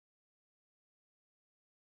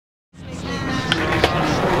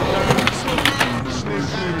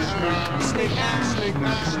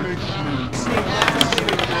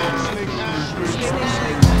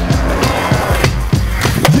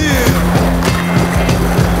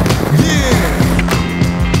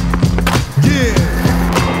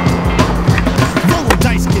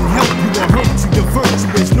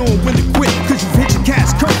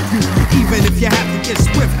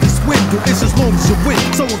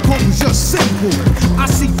code is just simple. I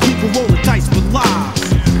see people roll the dice with lies,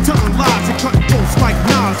 telling lies and cutting throats like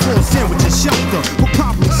knives for a sandwich and shelter. Will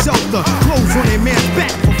probably shelter clothes on their man's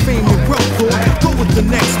back for fame and wealth. Or go with the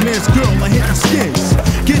next man's girl and hit the skins.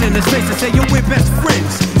 Get in his face and say, yo, we're best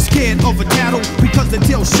friends. Scared of a tattle because the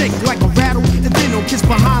tail shake like a rattle, and then they'll kiss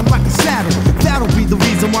behind like a saddle. That'll be the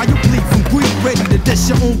reason why you bleed from greed, ready to dish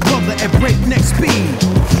your own brother at breakneck speed.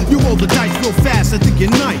 You roll the dice real fast and think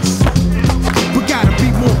you're nice, but gotta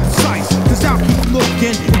be more precise, cause I'll keep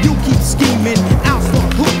looking and you keep scheming. I'll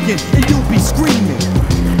start hooking and you'll be screaming,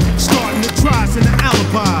 starting the tries and the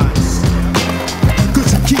alibis,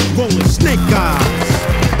 cause you keep rolling snake eyes.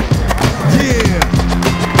 Yeah,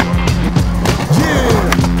 yeah,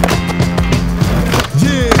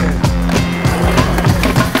 yeah.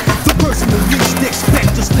 The person who least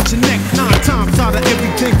expect to slit your neck 9 times out of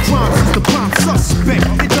every 10 crimes is the prime suspect.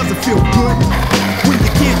 It doesn't feel good when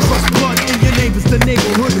you can't trust blood and your neighbor's the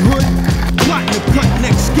neighborhood hood. Plotting to cut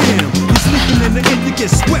next scam. You're sleeping in the end, you get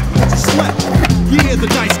swept, but you slept. Yeah, the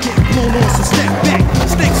dice get blown on, so step back.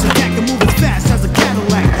 Snakes attack and move as fast as a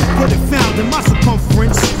Cadillac, but it found in my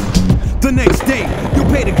circumference. The next day, you'll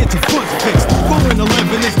pay to get your funds fixed. 4 and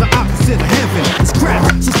 11 is the opposite of heaven. It's crap,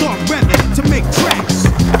 so start revving to make tracks.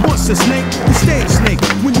 Once a snake, you stay a snake.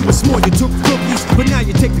 When you were small, you took cookies, but now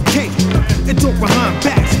you take the cake and talk behind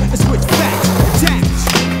backs and switch facts, attacks,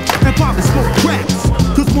 and probably smoke cracks.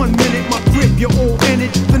 Cause 1 minute my grip, you're all in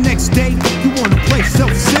it. The next day, you wanna play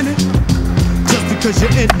self-centered just because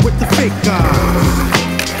you're in with the fake guys.